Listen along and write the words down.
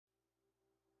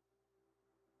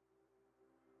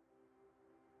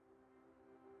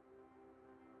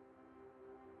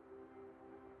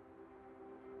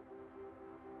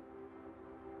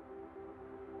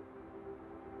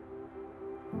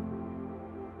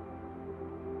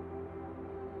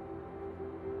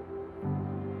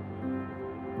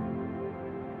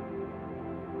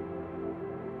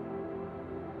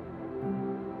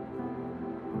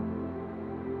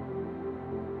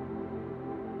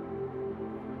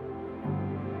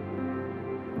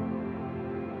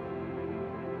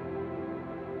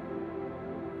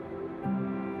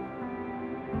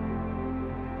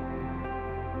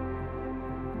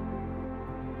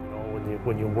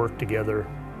when you work together,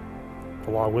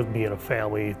 along with being a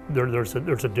family, there's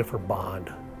a different bond.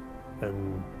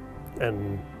 And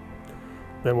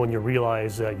then when you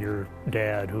realize that your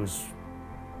dad, who's,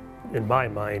 in my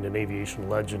mind, an aviation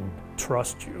legend,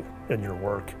 trusts you in your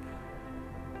work,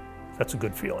 that's a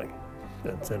good feeling.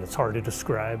 And it's hard to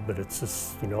describe, but it's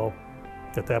just, you know,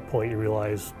 at that point you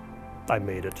realize, I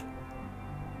made it.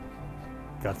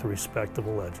 Got the respect of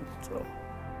a legend, so.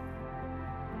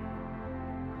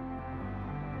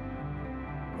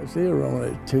 I say around when I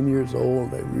was 10 years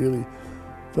old, I really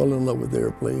fell in love with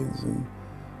airplanes, and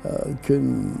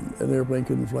an airplane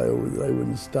couldn't fly over that I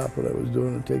wouldn't stop what I was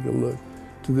doing and take a look.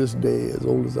 To this day, as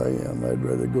old as I am, I'd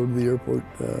rather go to the airport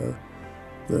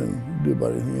than do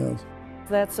about anything else.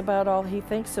 That's about all he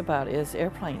thinks about is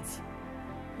airplanes.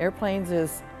 Airplanes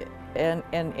is, and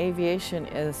aviation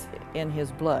is in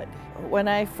his blood. When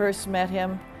I first met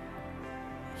him,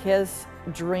 his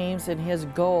dreams and his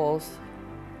goals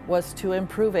was to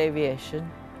improve aviation.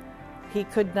 He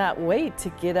could not wait to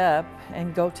get up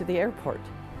and go to the airport.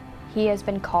 He has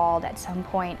been called at some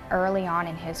point early on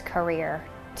in his career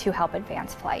to help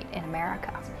advance flight in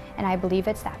America. And I believe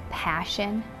it's that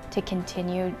passion to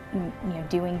continue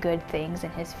doing good things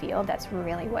in his field that's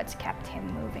really what's kept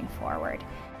him moving forward.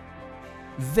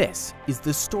 This is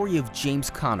the story of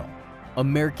James Connell,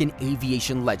 American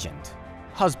aviation legend,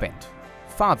 husband,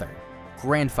 father,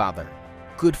 grandfather,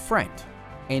 good friend,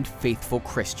 and faithful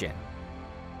Christian.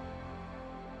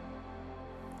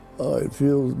 It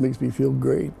makes me feel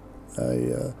great.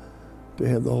 To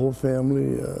have the whole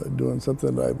family doing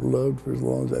something that I've loved for as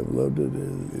long as I've loved it,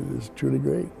 it is truly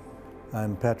great.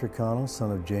 I'm Patrick Connell,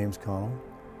 son of James Connell.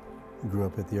 Grew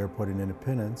up at the airport in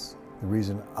Independence. The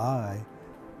reason I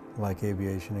like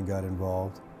aviation and got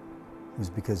involved was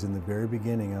because in the very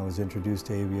beginning I was introduced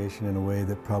to aviation in a way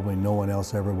that probably no one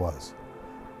else ever was.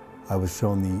 I was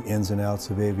shown the ins and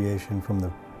outs of aviation from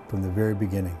the very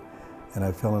beginning, and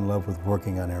I fell in love with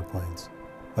working on airplanes.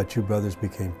 My two brothers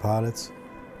became pilots.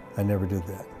 I never did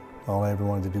that. All I ever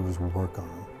wanted to do was work on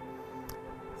them.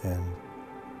 And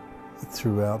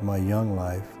throughout my young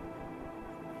life,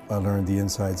 I learned the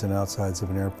insides and outsides of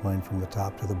an airplane from the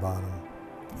top to the bottom,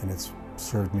 and it's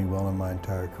served me well in my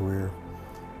entire career.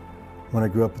 When I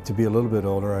grew up to be a little bit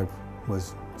older, I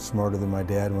was smarter than my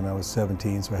dad when I was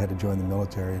 17, so I had to join the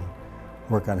military and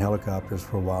work on helicopters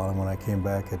for a while, and when I came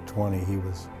back at 20, he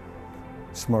was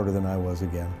smarter than I was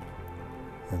again.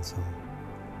 And so,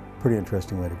 pretty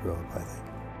interesting way to grow up, I think.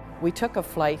 We took a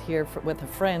flight here with a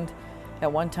friend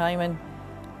at one time,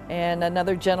 and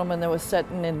another gentleman that was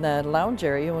sitting in the lounge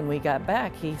area when we got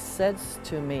back, he says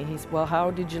to me, well,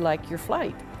 how did you like your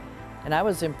flight? And I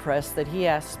was impressed that he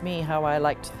asked me how I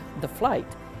liked the flight.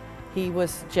 He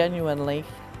was genuinely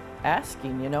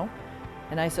asking, you know.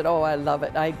 And I said, oh, I love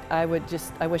it. I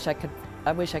wish I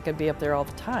could be up there all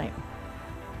the time.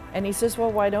 And he says,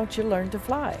 well, why don't you learn to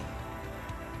fly?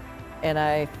 And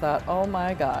I thought, oh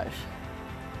my gosh,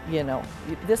 you know,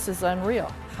 this is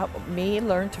unreal. Me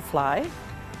learn to fly?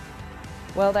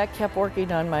 Well, that kept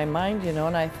working on my mind, you know,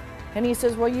 and he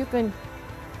says, well, you can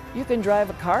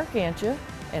drive a car, can't you?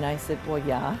 And I said, well,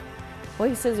 yeah. Well,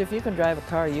 he says, if you can drive a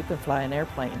car, you can fly an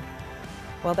airplane.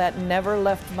 Well, that never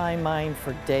left my mind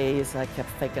for days. I kept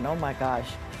thinking, oh my gosh,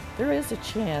 there is a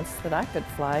chance that I could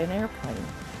fly an airplane.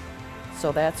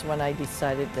 So that's when I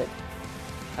decided that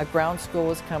a ground school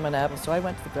was coming up, so I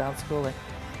went to the ground school,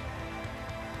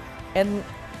 and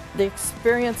the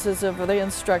experiences of the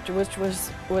instructor, which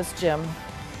was Jim,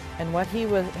 and what he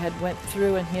had went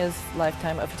through in his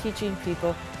lifetime of teaching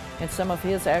people and some of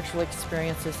his actual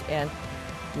experiences and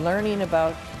learning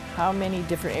about how many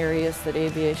different areas that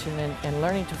aviation and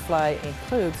learning to fly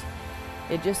includes,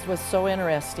 it just was so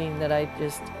interesting that I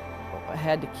just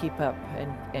had to keep up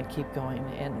and keep going,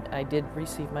 and I did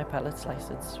receive my pilot's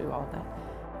license through all that.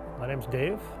 My name's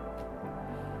Dave.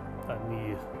 I'm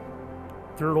the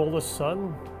third oldest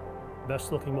son,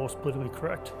 best looking, most politically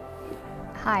correct.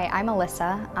 Hi, I'm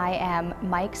Alyssa. I am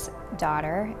Mike's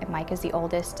daughter. Mike is the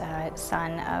oldest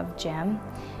son of Jim,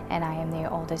 and I am the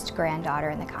oldest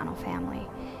granddaughter in the Connell family.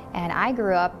 And I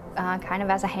grew up kind of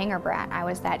as a hangar brat. I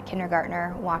was that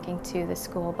kindergartner walking to the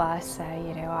school bus,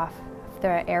 you know, off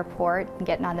the airport, and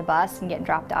getting on the bus and getting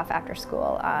dropped off after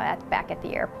school back at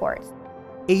the airport.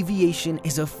 Aviation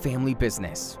is a family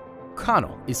business.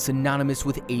 Connell is synonymous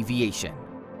with aviation.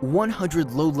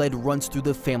 100 low lead runs through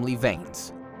the family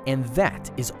veins. And that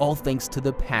is all thanks to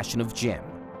the passion of Jim.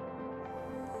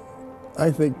 I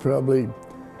think probably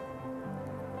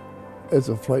as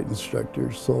a flight instructor,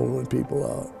 soloing people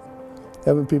out.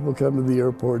 Having people come to the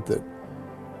airport that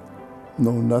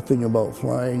know nothing about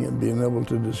flying and being able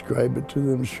to describe it to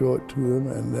them, show it to them,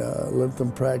 and let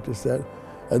them practice that,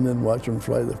 and then watch them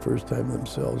fly the first time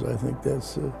themselves. I think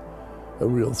that's a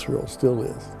real thrill, still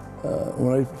is.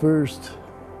 When I first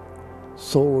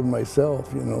soloed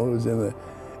myself, you know, it was in an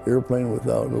airplane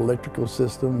without an electrical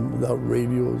system, without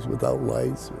radios, without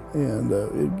lights, and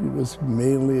it was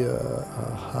mainly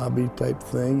a hobby type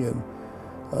thing, and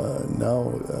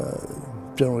now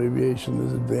general aviation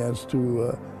is advanced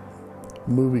to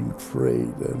moving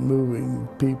freight and moving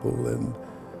people, and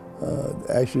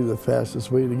actually the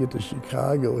fastest way to get to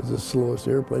Chicago is the slowest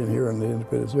airplane here on the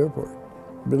Independence Airport.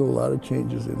 Been a lot of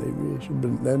changes in aviation,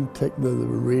 but then the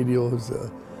radios,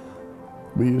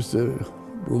 we used to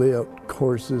lay out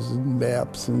courses and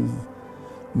maps and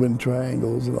wind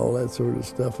triangles and all that sort of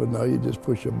stuff, and now you just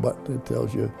push a button that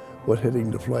tells you what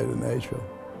heading to fly to Nashville.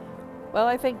 Well,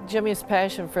 I think Jimmy's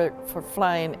passion for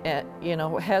flying, you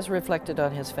know, has reflected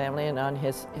on his family and on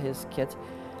his kids.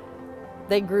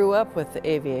 They grew up with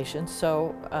aviation,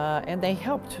 so and they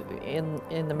helped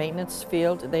in the maintenance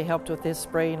field. They helped with his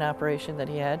spraying operation that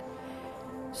he had.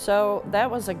 So that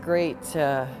was a great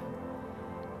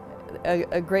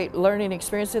great learning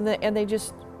experience, and they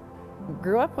just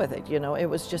grew up with it. You know, it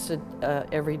was just a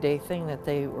everyday thing that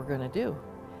they were going to do.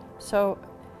 So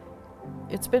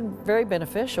it's been very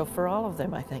beneficial for all of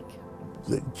them, I think.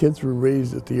 The kids were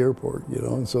raised at the airport, you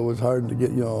know, and so it was hard to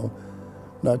get, you know,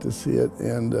 not to see it.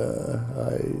 And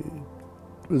I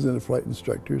was in a flight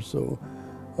instructor, so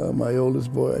my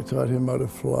oldest boy, I taught him how to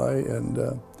fly,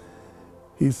 and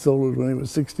he soloed when he was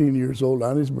 16 years old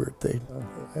on his birthday.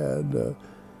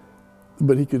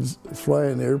 But he could fly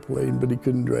an airplane, but he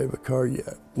couldn't drive a car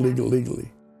yet,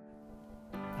 legally.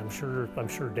 I'm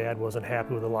sure Dad wasn't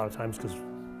happy with it a lot of times, because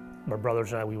my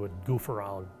brothers and I, we would goof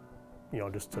around, you know,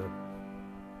 just to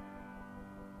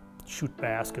shoot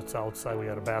baskets outside. We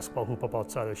had a basketball hoop up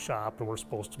outside the shop, and we're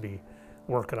supposed to be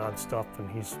working on stuff, and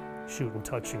he's shooting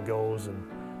touch and goes, and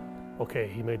okay,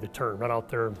 he made the turn. Run out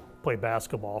there and play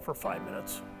basketball for 5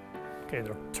 minutes. Okay,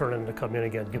 they're turning to come in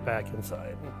again, get back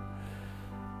inside. And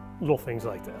little things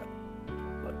like that.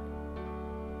 But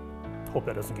hope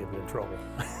that doesn't get me in trouble.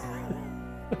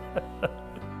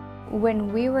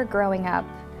 When we were growing up,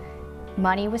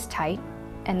 money was tight,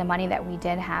 and the money that we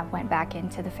did have went back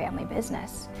into the family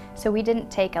business. So we didn't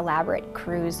take elaborate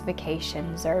cruise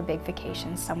vacations or big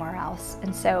vacations somewhere else.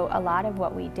 And so a lot of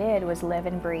what we did was live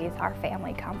and breathe our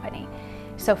family company.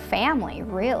 So family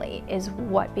really is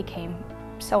what became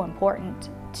so important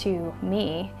to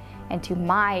me and to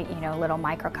my, you know, little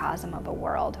microcosm of a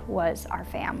world, was our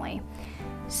family.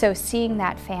 So seeing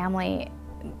that family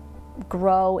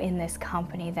grow in this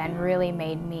company then really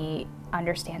made me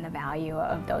understand the value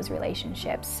of those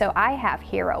relationships. So I have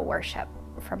hero worship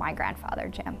for my grandfather,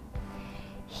 Jim.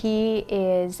 He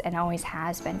is and always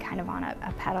has been kind of on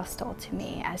a pedestal to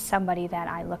me as somebody that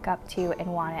I look up to and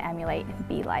want to emulate and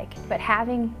be like. But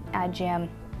having Jim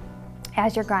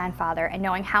as your grandfather and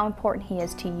knowing how important he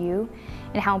is to you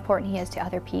and how important he is to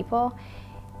other people,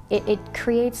 it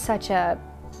creates such a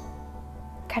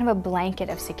kind of a blanket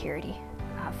of security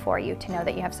for you to know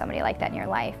that you have somebody like that in your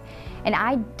life. And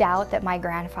I doubt that my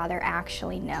grandfather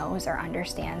actually knows or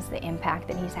understands the impact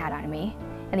that he's had on me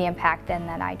and the impact then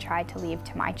that I tried to leave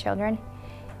to my children.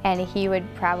 And he would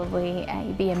probably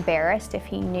be embarrassed if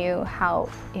he knew how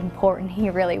important he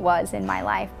really was in my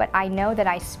life. But I know that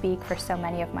I speak for so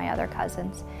many of my other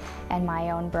cousins and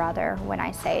my own brother when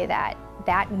I say that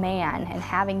that man and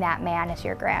having that man as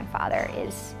your grandfather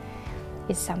is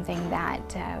something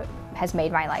that has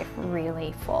made my life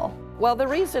really full. Well, the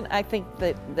reason I think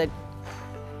that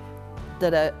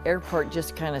an airport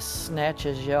just kind of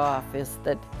snatches you off is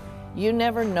that you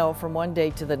never know from one day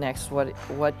to the next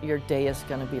what your day is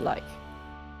going to be like.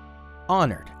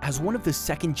 Honored as one of the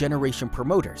second-generation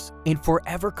promoters and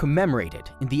forever commemorated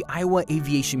in the Iowa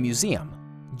Aviation Museum,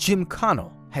 Jim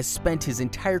Connell has spent his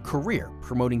entire career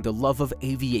promoting the love of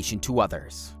aviation to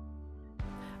others.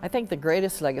 I think the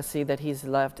greatest legacy that he's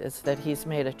left is that he's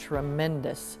made a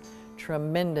tremendous,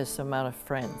 tremendous amount of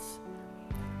friends.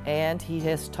 And he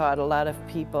has taught a lot of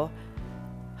people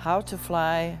how to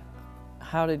fly,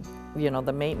 how to, you know,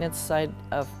 the maintenance side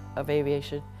of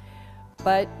aviation.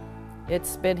 But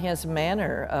it's been his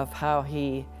manner of how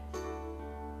he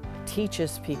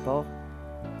teaches people.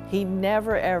 He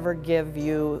never ever gave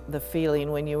you the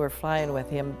feeling when you were flying with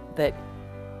him that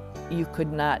you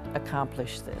could not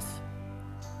accomplish this.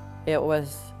 It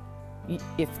was,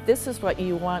 if this is what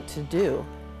you want to do,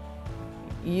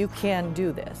 you can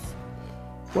do this.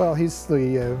 Well, he's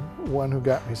the one who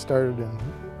got me started in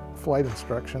flight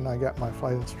instruction. I got my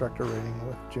flight instructor rating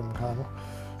with Jim Connell.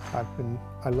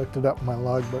 I looked it up in my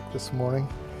logbook this morning.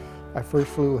 I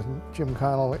first flew with Jim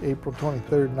Connell April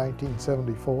 23rd,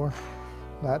 1974.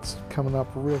 That's coming up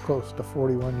real close to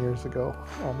 41 years ago,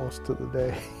 almost to the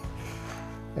day.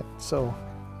 And so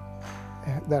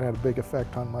that had a big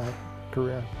effect on my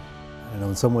career. I know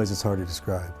in some ways it's hard to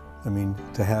describe. I mean,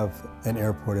 to have an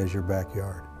airport as your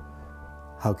backyard,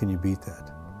 how can you beat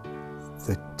that?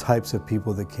 The types of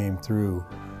people that came through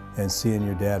and seeing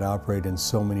your dad operate in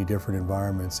so many different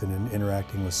environments and in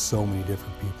interacting with so many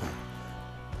different people.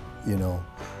 You know,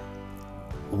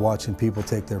 watching people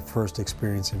take their first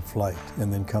experience in flight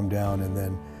and then come down and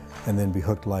then be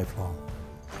hooked lifelong.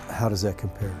 How does that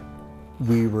compare?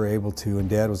 We were able to, and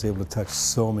Dad was able to touch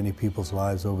so many people's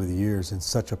lives over the years in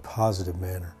such a positive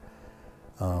manner.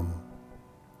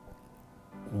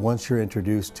 Once you're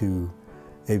introduced to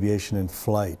aviation and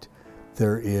flight,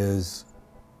 there is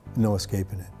no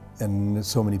escaping it. And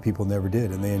so many people never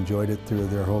did, and they enjoyed it through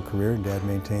their whole career, and Dad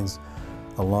maintains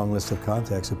a long list of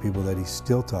contacts of people that he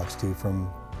still talks to from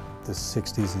the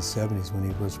 60s and 70s when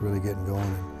he was really getting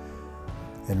going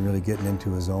and really getting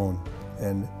into his own.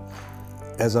 And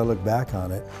as I look back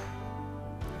on it,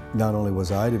 not only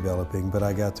was I developing, but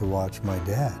I got to watch my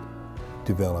dad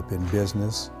develop in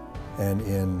business and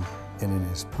in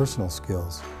his personal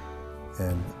skills.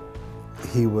 And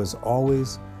he was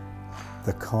always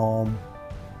the calm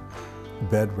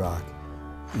bedrock,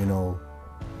 you know,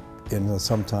 in the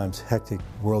sometimes hectic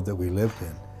world that we lived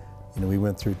in. You know, we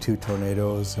went through 2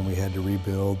 tornadoes and we had to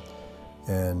rebuild.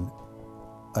 And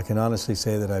I can honestly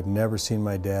say that I've never seen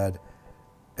my dad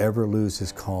ever lose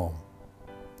his calm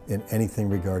in anything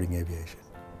regarding aviation.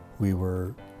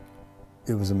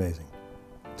 It was amazing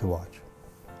to watch.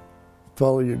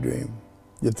 Follow your dream.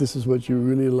 If this is what you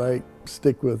really like,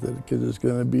 stick with it, because it's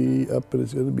going to be up and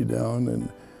it's going to be down,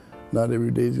 and not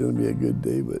every day is going to be a good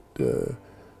day, but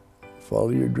follow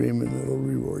your dream and it'll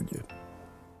reward you.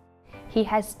 He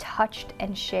has touched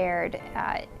and shared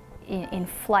in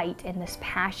flight in this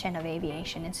passion of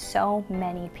aviation in so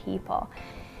many people,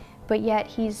 but yet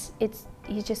he's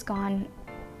just gone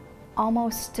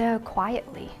almost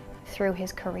quietly through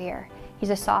his career.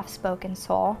 He's a soft-spoken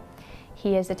soul.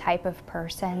 He is the type of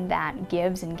person that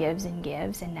gives and gives and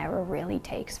gives and never really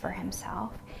takes for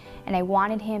himself. And I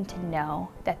wanted him to know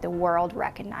that the world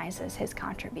recognizes his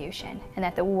contribution, and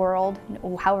that the world,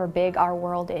 however big our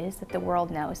world is, that the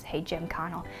world knows, hey, Jim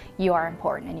Connell, you are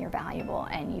important and you're valuable,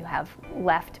 and you have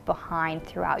left behind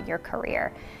throughout your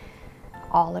career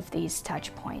all of these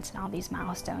touch points and all these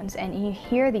milestones. And you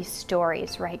hear these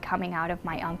stories, right, coming out of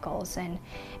my uncles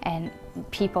and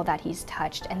people that he's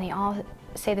touched, and they all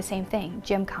say the same thing.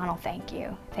 Jim Connell, thank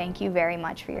you. Thank you very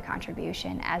much for your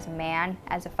contribution as a man,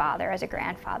 as a father, as a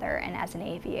grandfather, and as an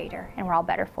aviator, and we're all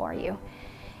better for you.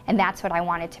 And that's what I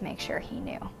wanted to make sure he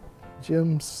knew.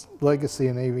 Jim's legacy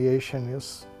in aviation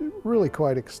is really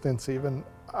quite extensive, and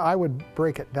I would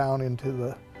break it down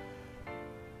into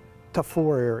to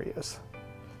 4 areas.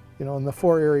 You know, and the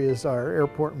 4 areas are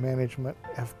airport management,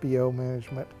 FBO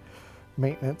management,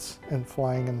 maintenance, and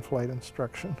flying and flight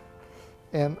instruction.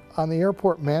 And on the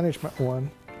airport management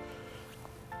one,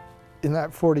 in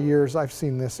that 40 years, I've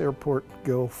seen this airport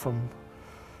go from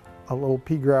a little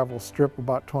pea gravel strip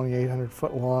about 2,800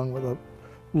 foot long with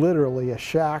literally a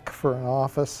shack for an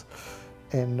office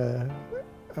and a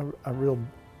real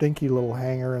dinky little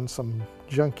hangar and some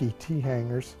junky T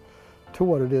hangars, to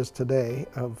what it is today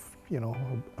of, you know,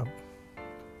 a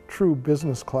true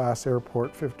business class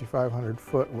airport, 5,500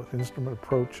 foot with instrument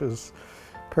approaches,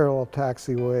 parallel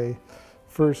taxiway,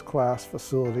 first class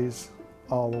facilities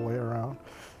all the way around.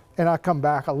 And I come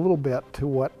back a little bit to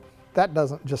what, that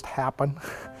doesn't just happen,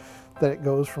 that it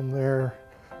goes from there,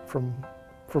 from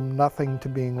nothing to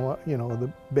being, you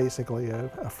know, basically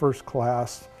a first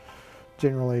class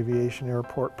general aviation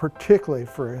airport, particularly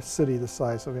for a city the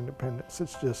size of Independence.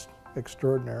 It's just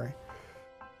extraordinary.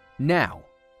 Now,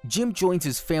 Jim joins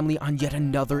his family on yet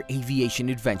another aviation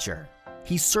adventure.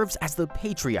 He serves as the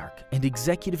patriarch and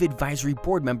executive advisory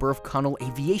board member of Connell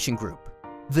Aviation Group,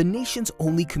 the nation's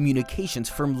only communications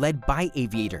firm led by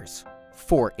aviators,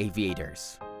 for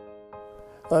aviators.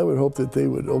 I would hope that they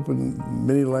would open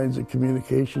many lines of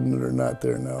communication that are not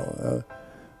there now.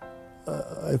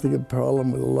 I think a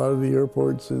problem with a lot of the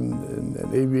airports and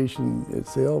aviation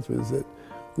itself is that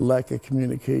lack of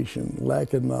communication,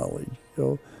 lack of knowledge.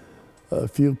 You know,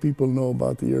 few people know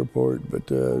about the airport, but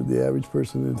the average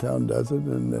person in town doesn't,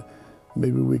 and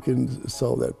maybe we can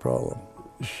solve that problem.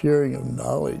 Sharing of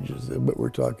knowledge is what we're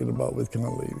talking about with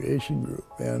Connell Aviation Group,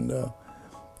 and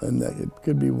that it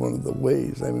could be one of the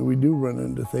ways. I mean, we do run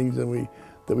into things that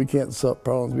we can't solve,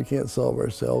 problems we can't solve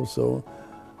ourselves, so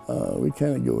we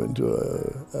kind of go into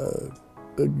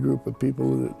a group of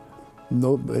people that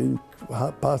they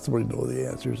possibly know the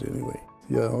answers anyway.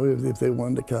 You know, if they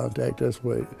wanted to contact us,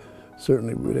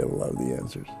 certainly we'd have a lot of the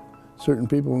answers. Certain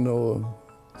people know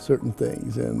certain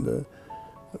things, and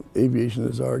aviation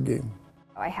is our game.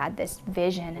 I had this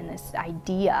vision and this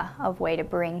idea of way to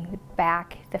bring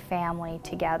back the family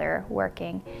together,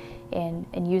 working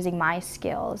in using my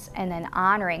skills and then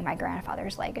honoring my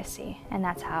grandfather's legacy. And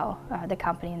that's how the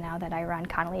company now that I run,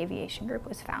 Connell Aviation Group,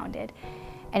 was founded.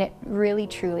 And it really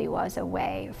truly was a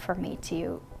way for me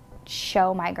to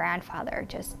show my grandfather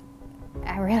just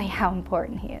really how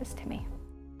important he is to me.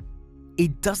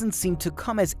 It doesn't seem to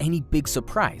come as any big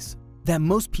surprise that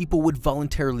most people would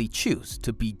voluntarily choose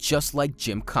to be just like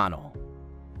Jim Connell.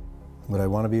 Would I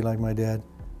want to be like my dad?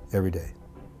 Every day.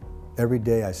 Every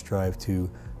day I strive to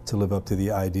live up to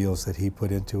the ideals that he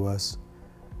put into us.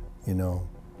 You know,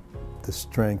 the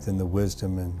strength and the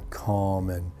wisdom and calm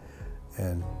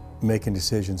and making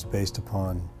decisions based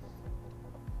upon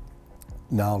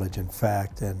knowledge and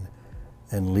fact and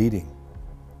leading.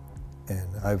 And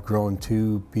I've grown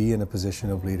to be in a position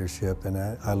of leadership, and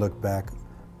I look back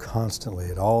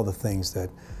constantly at all the things that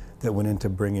went into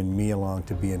bringing me along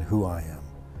to being who I am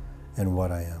and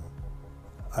what I am.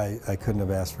 I couldn't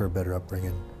have asked for a better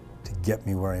upbringing to get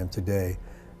me where I am today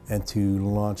and to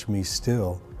launch me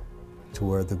still to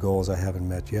where the goals I haven't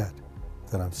met yet,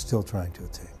 that I'm still trying to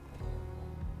attain.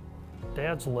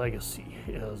 Dad's legacy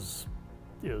is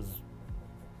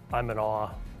I'm in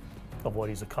awe of what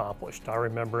he's accomplished. I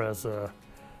remember as a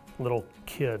little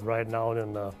kid riding out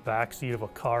in the back seat of a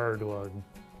car to a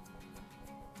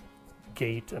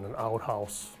gate and an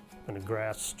outhouse and a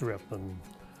grass strip, and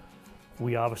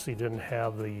we obviously didn't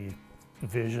have the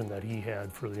vision that he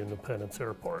had for the Independence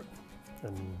Airport.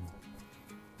 And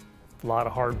a lot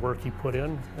of hard work he put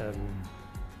in, and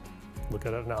look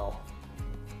at it now.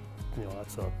 You know,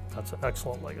 that's an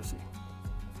excellent legacy.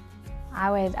 I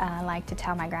would like to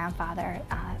tell my grandfather,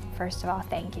 first of all,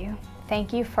 thank you.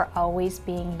 Thank you for always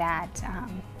being that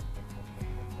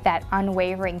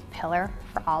unwavering pillar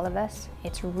for all of us.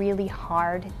 It's really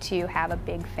hard to have a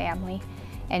big family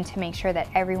and to make sure that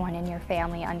everyone in your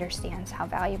family understands how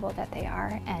valuable that they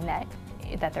are, and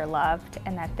that they're loved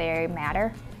and that they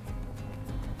matter.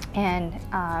 And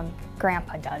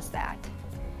Grandpa does that.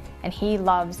 And he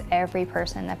loves every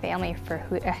person in the family for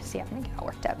who, see, I'm gonna get all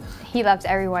worked up. He loves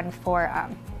everyone for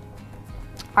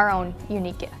our own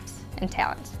unique gifts and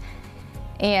talents.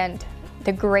 And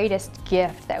the greatest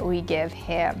gift that we give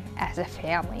him as a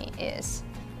family is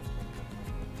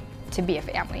to be a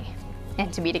family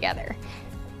and to be together.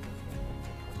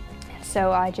 And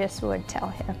so I just would tell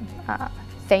him,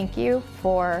 thank you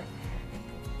for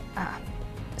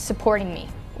supporting me,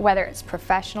 whether it's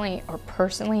professionally or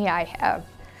personally.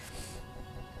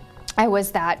 I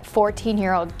was that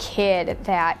 14-year-old kid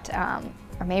that,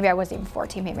 or maybe I wasn't even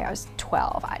 14, maybe I was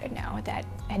 12, I don't know, that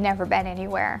had never been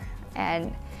anywhere,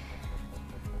 and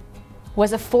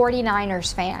was a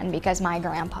 49ers fan because my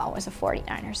grandpa was a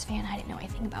 49ers fan. I didn't know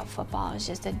anything about football. I was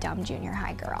just a dumb junior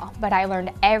high girl. But I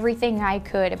learned everything I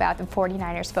could about the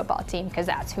 49ers football team because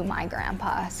that's who my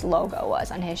grandpa's logo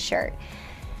was on his shirt.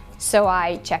 So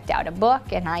I checked out a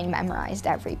book and I memorized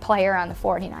every player on the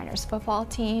 49ers football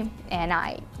team, and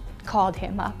I called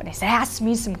him up and I said, ask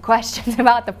me some questions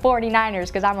about the 49ers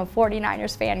because I'm a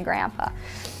 49ers fan, Grandpa.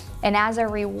 And as a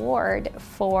reward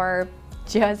for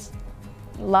just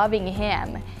loving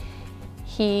him,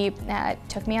 he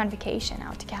took me on vacation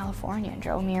out to California and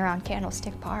drove me around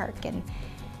Candlestick Park and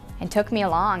took me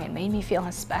along and made me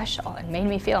feel special and made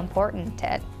me feel important.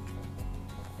 It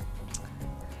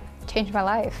changed my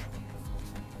life.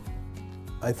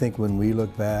 I think when we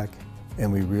look back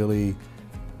and we really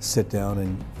sit down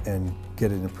and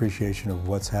get an appreciation of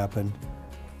what's happened,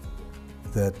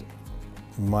 that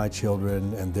my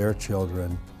children and their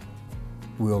children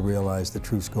will realize the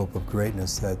true scope of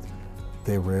greatness that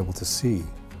they were able to see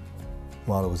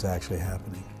while it was actually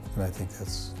happening. And I think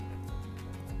that's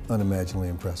unimaginably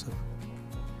impressive.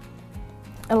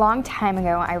 A long time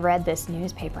ago, I read this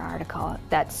newspaper article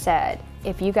that said,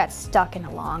 if you got stuck in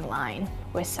a long line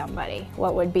with somebody,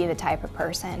 what would be the type of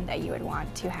person that you would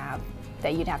want to have,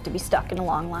 that you'd have to be stuck in a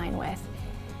long line with?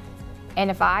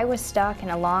 And if I was stuck in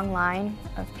a long line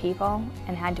of people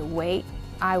and had to wait,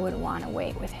 I would want to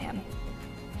wait with him.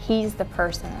 He's the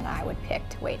person that I would pick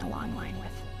to wait in a long line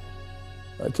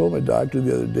with. I told my doctor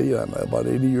the other day I'm about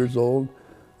 80 years old,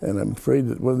 and I'm afraid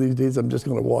that one of these days I'm just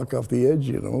going to walk off the edge,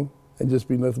 you know, and just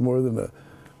be nothing more than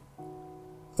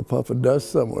a puff of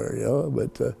dust somewhere, you know.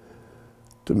 But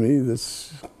to me,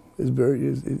 this is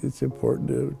it's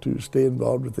important to stay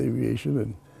involved with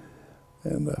aviation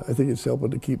And I think it's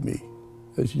helping to keep me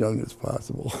as young as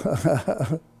possible.